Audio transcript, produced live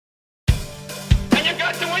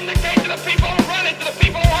got to indicate to the people who run it, to the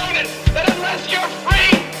people who own it, that unless you're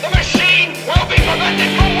free, the machine will be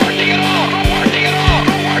prevented from working at all, from working at all,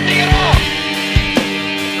 from working at all.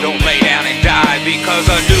 Don't lay down and die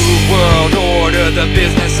because a new world order, the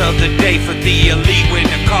business of the day for the elite when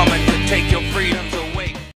they're coming to take your freedoms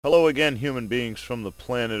away. Hello again, human beings from the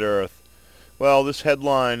planet Earth. Well, this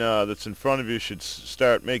headline that's in front of you should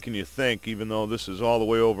start making you think, even though this is all the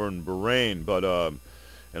way over in Bahrain. But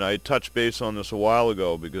and I touched base on this a while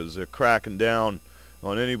ago because they're cracking down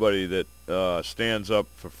on anybody that stands up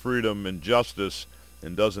for freedom and justice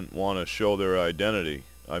and doesn't want to show their identity.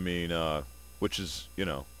 I mean, which is, you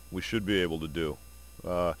know, we should be able to do.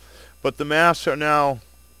 But the masks are now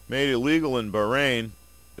made illegal in Bahrain.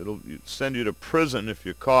 It'll send you to prison if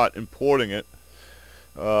you're caught importing it.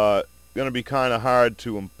 Going to be kind of hard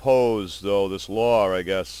to impose, though, this law, I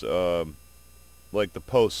guess, like the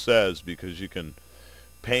Post says, because you can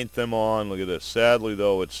paint them on. Look at this. Sadly,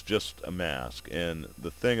 though, it's just a mask. And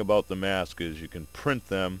the thing about the mask is you can print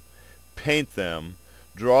them, paint them,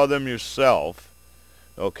 draw them yourself,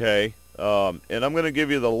 okay? And I'm going to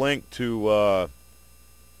give you the link to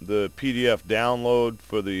the PDF download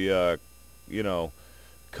for the, you know,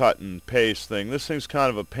 cut and paste thing. This thing's kind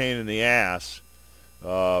of a pain in the ass.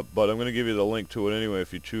 But I'm going to give you the link to it anyway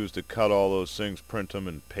if you choose to cut all those things, print them,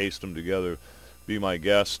 and paste them together. Be my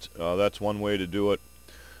guest. That's one way to do it.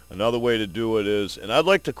 Another way to do it is, and I'd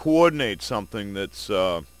like to coordinate something that's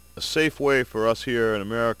a safe way for us here in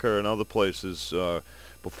America and other places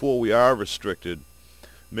before we are restricted.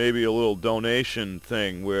 Maybe a little donation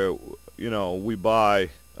thing where, you know, we buy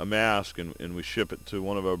a mask and we ship it to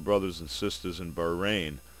one of our brothers and sisters in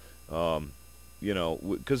Bahrain. You know,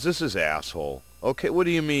 because this is asshole. Okay, what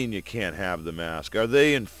do you mean you can't have the mask? Are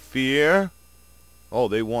they in fear? Oh,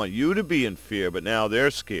 they want you to be in fear, but now they're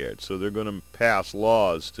scared. So they're going to pass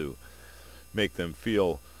laws to make them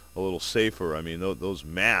feel a little safer. I mean, those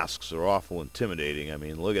masks are awful intimidating. I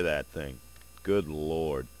mean, look at that thing. Good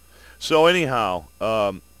Lord. So anyhow,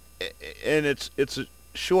 and it's a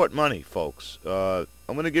short money, folks. I'm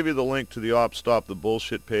going to give you the link to the Stop the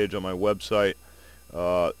Bullshit page on my website.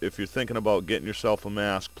 If you're thinking about getting yourself a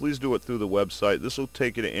mask, please do it through the website. This will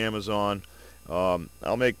take you to Amazon.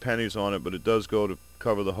 I'll make pennies on it, but it does go to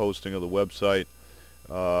cover the hosting of the website.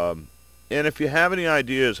 And if you have any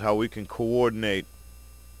ideas how we can coordinate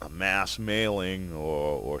a mass mailing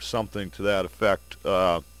or something to that effect,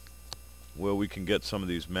 where we can get some of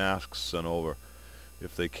these masks sent over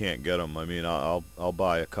if they can't get them. I mean, I'll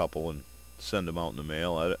buy a couple and send them out in the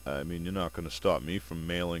mail. I mean, you're not going to stop me from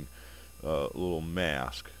mailing a little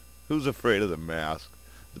mask. Who's afraid of the mask?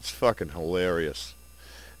 It's fucking hilarious.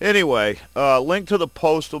 Anyway, link to the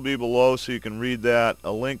Post will be below so you can read that.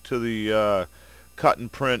 A link to the cut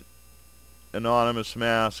and print anonymous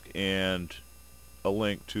mask, and a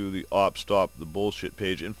link to the Stop the Bullshit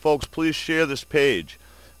page. And folks, please share this page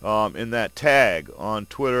in that tag on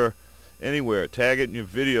Twitter, anywhere. Tag it in your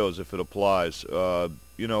videos if it applies.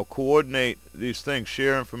 You know, coordinate these things,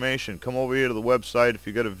 share information. Come over here to the website if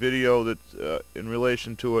you got a video that's in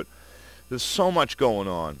relation to it. There's so much going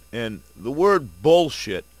on, and the word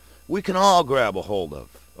bullshit we can all grab a hold of,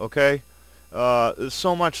 okay? There's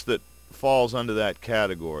so much that falls under that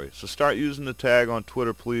category. So start using the tag on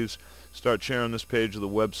Twitter, please. Start sharing this page of the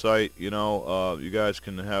website. You know, you guys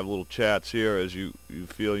can have little chats here as you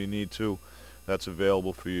feel you need to. That's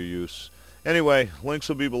available for your use. Anyway, links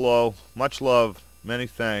will be below. Much love. Many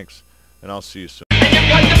thanks, and I'll see you soon.